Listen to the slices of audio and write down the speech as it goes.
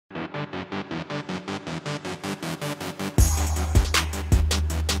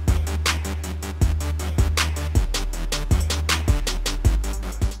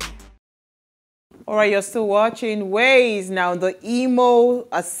All right, you're still watching Ways. Now, the Imo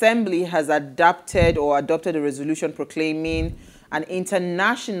Assembly has adopted a resolution proclaiming an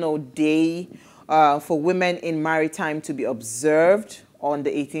international day for women in maritime to be observed on the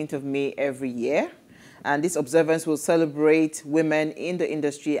 18th of May every year. And this observance will celebrate women in the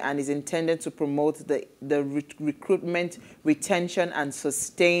industry and is intended to promote the recruitment, retention, and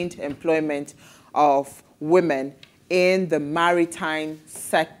sustained employment of women in the maritime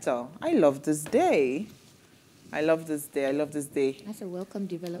sector. I love this day. I love this day. I love this day. That's a welcome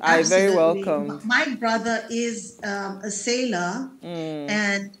development. I very welcome. My brother is a sailor,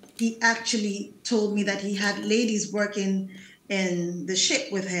 and he actually told me that he had ladies working in the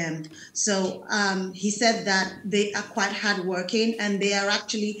ship with him. So he said that they are quite hardworking, and they are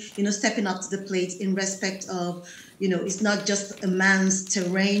actually, stepping up to the plate in respect of, it's not just a man's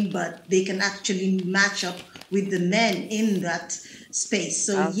terrain, but they can actually match up with the men in that space.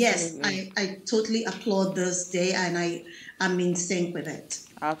 So absolutely. Yes, I totally applaud this day, and I'm in sync with it.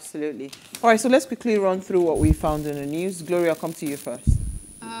 Absolutely. All right, so let's quickly run through what we found in the news. Gloria, I'll come to you first.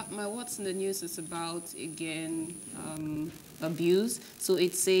 My what's in the news is about, again, abuse. So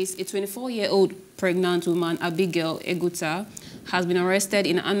it says a 24-year-old pregnant woman, Abigail Eguta, has been arrested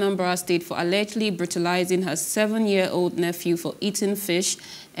in Anambra State for allegedly brutalizing her 7-year-old nephew for eating fish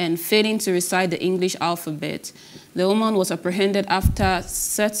and failing to recite the English alphabet. The woman was apprehended after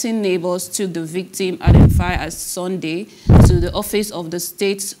certain neighbors took the victim, identified as Sunday, to the office of the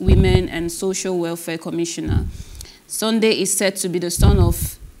state's Women and Social Welfare Commissioner. Sunday is said to be the son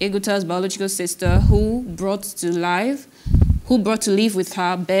of Eguta's biological sister, who brought to live with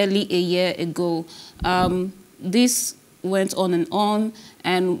her barely a year ago. This went on,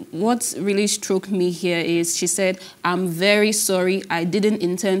 and what really struck me here is she said, "I'm very sorry, I didn't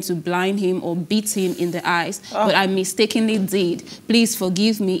intend to blind him or beat him in the eyes, but I mistakenly did. Please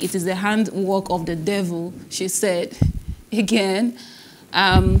forgive me, it is the handwork of the devil," she said. Again,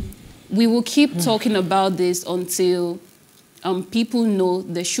 we will keep talking about this until people know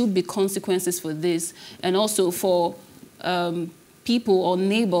there should be consequences for this, and also for people or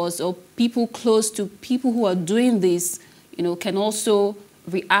neighbors or people close to people who are doing this, can also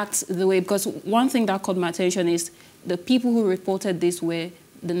react the way, because one thing that caught my attention is the people who reported this were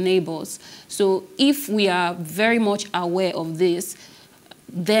the neighbors. So if we are very much aware of this,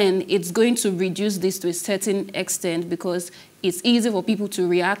 then it's going to reduce this to a certain extent, because it's easy for people to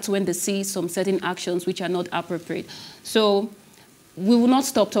react when they see some certain actions which are not appropriate. So we will not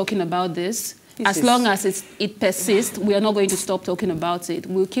stop talking about this. As long as it persists, we are not going to stop talking about it.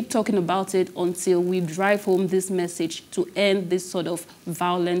 We'll keep talking about it until we drive home this message to end this sort of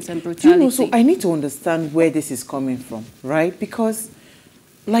violence and brutality. So I need to understand where this is coming from, right? Because,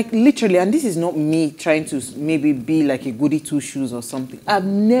 like, literally, and this is not me trying to maybe be like a goody two-shoes or something. I've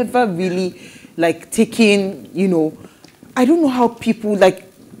never really, taken, I don't know how people,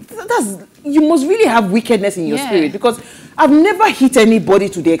 you must really have wickedness in your spirit, because I've never hit anybody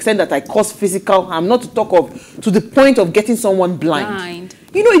to the extent that I cause physical harm, not to talk of to the point of getting someone blind.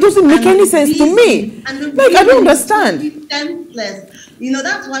 It doesn't make any sense to me. I don't understand.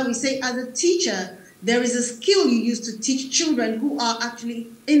 That's why we say, as a teacher, there is a skill you use to teach children who are actually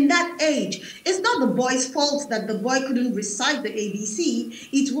in that age. It's not the boy's fault that the boy couldn't recite the ABC.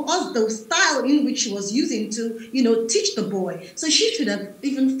 It was the style in which she was using to, teach the boy. So she should have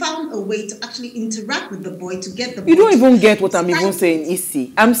even found a way to actually interact with the boy to get the boy. You don't even get what I'm even saying,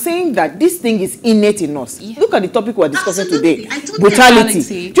 Issy. I'm saying that this thing is innate in us. Yeah. Look at the topic we're discussing today.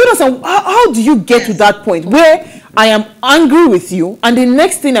 Brutality. Do you understand? How do you get to that point where I am angry with you, and the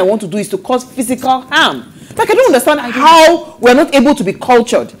next thing I want to do is to cause physical harm? I don't understand how we're not able to be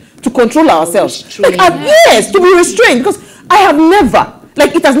cultured, to control ourselves. Yes, to be restrained, because I have never,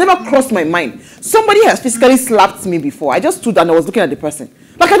 it has never crossed my mind. Somebody has physically slapped me before. I just stood and I was looking at the person.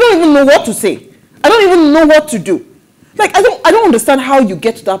 I don't even know what to say. I don't even know what to do. I don't understand how you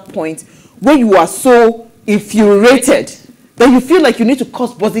get to that point where you are so infuriated that you feel like you need to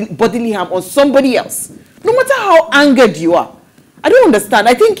cause bodily harm on somebody else. No matter how angered you are. I don't understand.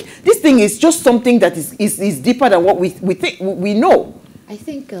 I think this thing is just something that is deeper than what we know. I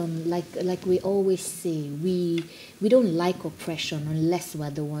think, like we always say, we don't like oppression unless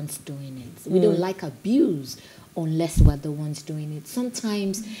we're the ones doing it. We don't like abuse unless we're the ones doing it.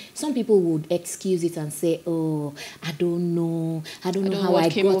 Sometimes some people would excuse it and say, "Oh, I don't know how I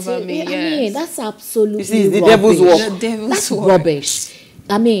got it." Me, I mean, that's absolutely you see, the devil's work. That's rubbish.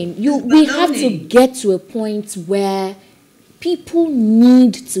 I mean, we have to get to a point where people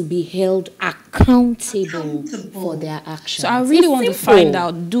need to be held accountable for their actions. So I really want to find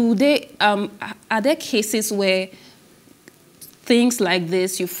out, are there cases where things like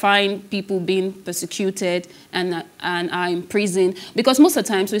this, you find people being persecuted and are in prison. Because most of the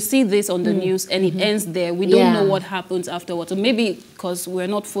times we see this on the news and it ends there. We don't know what happens afterwards. Or maybe because we're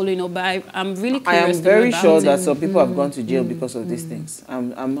not following up, but I'm really curious. I am very sure that some people have gone to jail because of these things.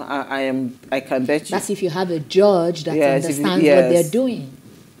 I can bet you. That's if you have a judge that understands what they're doing.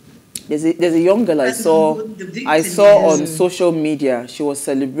 There's a young girl I saw on social media. She was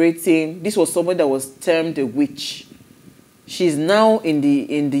celebrating. This was someone that was termed a witch. She's now in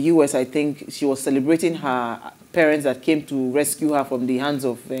the US, I think. She was celebrating her parents that came to rescue her from the hands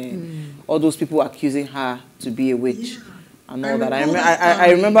of all those people accusing her to be a witch and all that.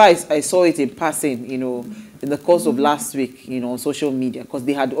 I remember I saw it in passing, you know, in the course of last week, you know, on social media, because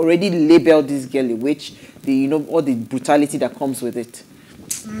they had already labeled this girl a witch. You know, all the brutality that comes with it.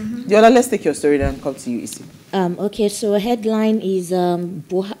 Yola, let's take your story and come to you, Isi. Okay, so a headline is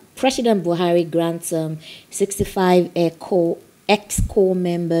President Buhari grants 65 ex-corps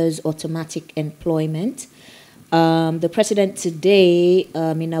members automatic employment. The president today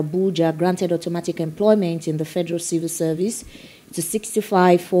in Abuja granted automatic employment in the Federal Civil Service to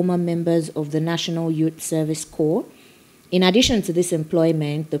 65 former members of the National Youth Service Corps. In addition to this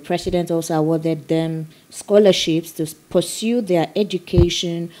employment, the president also awarded them scholarships to pursue their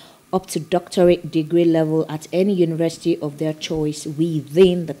education up to doctorate degree level at any university of their choice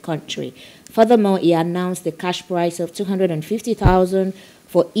within the country. Furthermore, he announced the cash prize of 250,000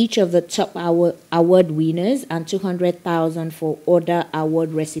 for each of the top award winners and 200,000 for other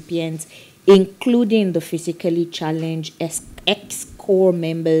award recipients, including the physically challenged ex-corps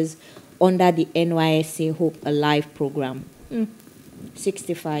members under the NYSC Hope Alive program.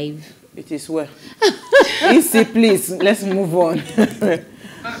 65. It is well. Isi, please, let's move on.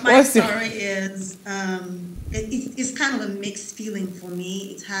 My story is, it's kind of a mixed feeling for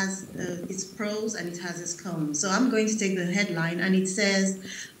me. It has its pros and it has its cons. So I'm going to take the headline, and it says,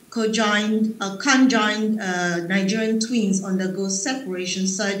 Conjoin Nigerian twins undergo separation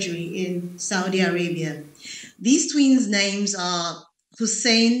surgery in Saudi Arabia. These twins' names are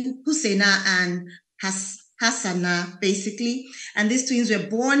Husseina and Hassana, basically. And these twins were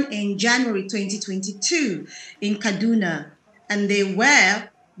born in January 2022 in Kaduna. And they were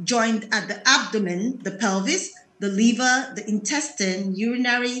joined at the abdomen, the pelvis, the liver, the intestine,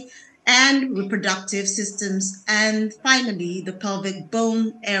 urinary and reproductive systems, and finally the pelvic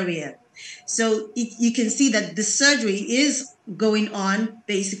bone area. So you can see that the surgery is going on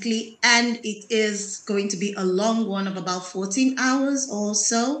basically, and it is going to be a long one of about 14 hours or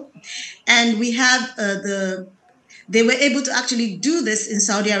so. And we have they were able to actually do this in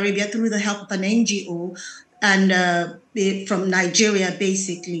Saudi Arabia through the help of an NGO and from Nigeria,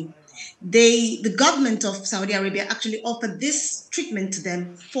 basically. The government of Saudi Arabia actually offered this treatment to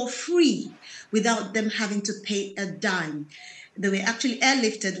them for free without them having to pay a dime. They were actually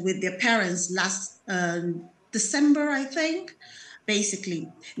airlifted with their parents last December, I think, basically.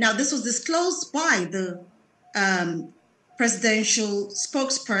 Now, this was disclosed by the presidential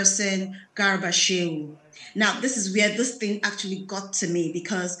spokesperson, Garba Shehu. Now, this is where this thing actually got to me,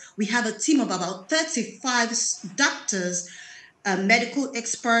 because we have a team of about 35 doctors, medical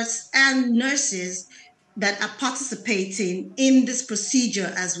experts, and nurses that are participating in this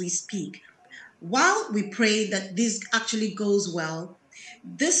procedure as we speak. While we pray that this actually goes well,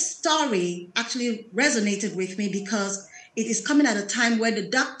 this story actually resonated with me because it is coming at a time where the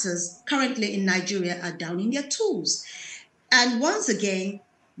doctors currently in Nigeria are down in their tools. And once again,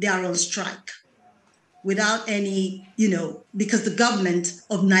 they are on strike without any, because the government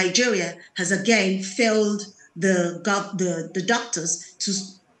of Nigeria has again failed the doctors to,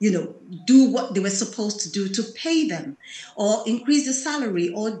 do what they were supposed to do, to pay them or increase the salary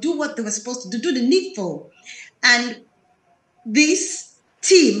or do what they were supposed to do the needful. And this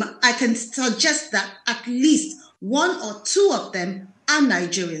team, I can suggest that at least one or two of them are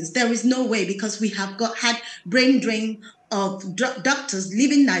Nigerians. There is no way, because we have had brain drain of doctors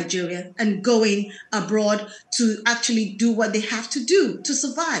leaving Nigeria and going abroad to actually do what they have to do to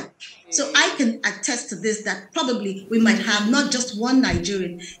survive. So I can attest to this, that probably we might have not just one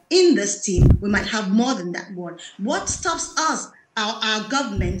Nigerian in this team, we might have more than that one. What stops us, our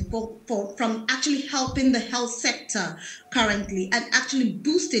government, from actually helping the health sector currently and actually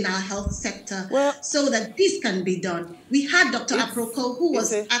boosting our health sector so that this can be done? We had Dr. Aproko, who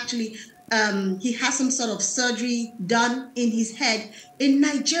was actually, he has some sort of surgery done in his head in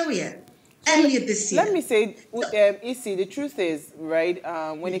Nigeria earlier this year. Let me say, Isi, the truth is, right,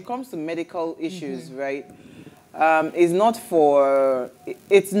 when it comes to medical issues, right, it's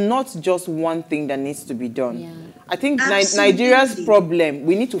not just one thing that needs to be done. Yeah. I think Nigeria's problem,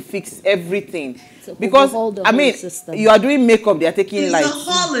 we need to fix everything. So because, I mean, system. You are doing makeup, they are taking it's lights. A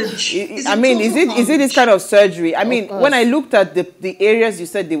haulage. I mean, is it this kind of surgery? I mean, when I looked at the areas you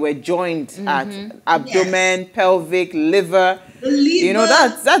said they were joined at, abdomen, pelvic, liver, you know,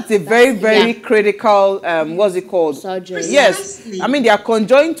 that's a very critical, what's it called? Surgery. Yes. I mean, there are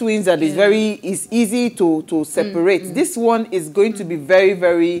conjoined twins that is easy to separate. This one is going to be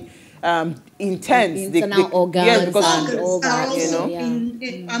very intense. Internal organs, yes, because all that, you know,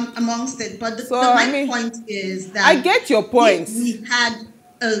 amongst it. But my point is that I get your point. We had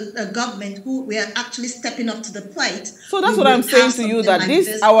a government who were actually stepping up to the plate. So that's what I'm saying to you,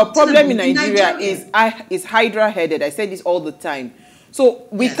 that our problem in Nigeria is hydra-headed. I say this all the time. So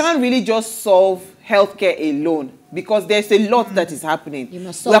we can't really just solve healthcare alone, because there's a lot that is happening.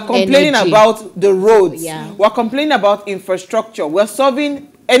 We are complaining about the roads. We're complaining about infrastructure. We're solving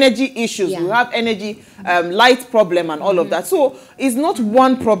energy issues. We have energy light problem and all of that. So it's not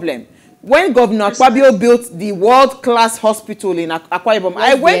one problem. When Governor Akpabio built the world-class hospital in Akwa Ibom,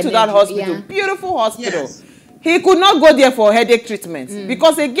 I went to that hospital, beautiful hospital. Yes. He could not go there for headache treatments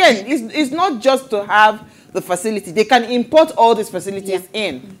because, again, it's not just to have the facility. They can import all these facilities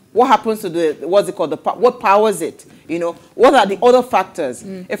in. What happens to what's it called? What powers it? You know, what are the other factors?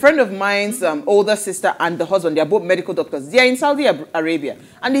 A friend of mine's older sister and the husband, they are both medical doctors. They are in Saudi Arabia.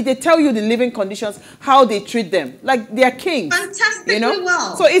 And they tell you the living conditions, how they treat them. Like they are kings. Fantastically you know?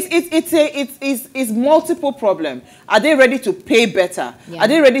 well. So it's multiple problem. Are they ready to pay better? Are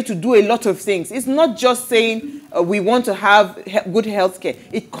they ready to do a lot of things? It's not just saying we want to have good health care.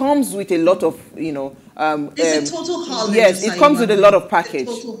 It comes with a lot of, you know, it's a total haulage. Yes, it comes with a lot of package.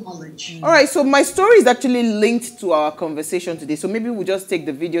 Total haulage. All right, so my story is actually linked to our conversation today. So maybe we'll just take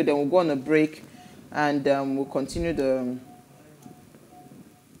the video, then we'll go on a break, and we'll continue the...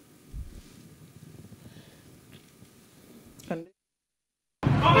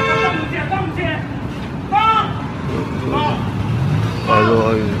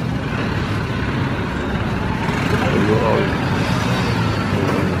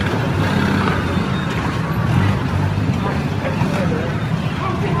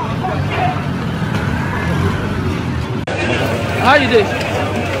 How you doing?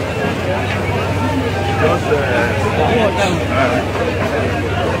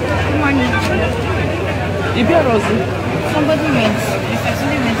 Somebody went. It's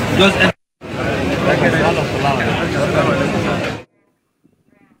actually went.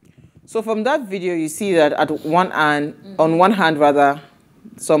 So from that video, you see that on one hand, rather,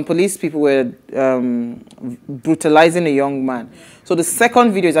 some police people were brutalizing a young man. So the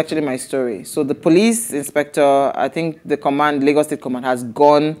second video is actually my story. So the police inspector, I think the command, Lagos State Command, has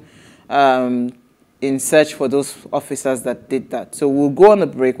gone in search for those officers that did that. So we'll go on a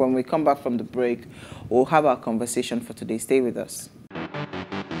break. When we come back from the break, we'll have our conversation for today. Stay with us.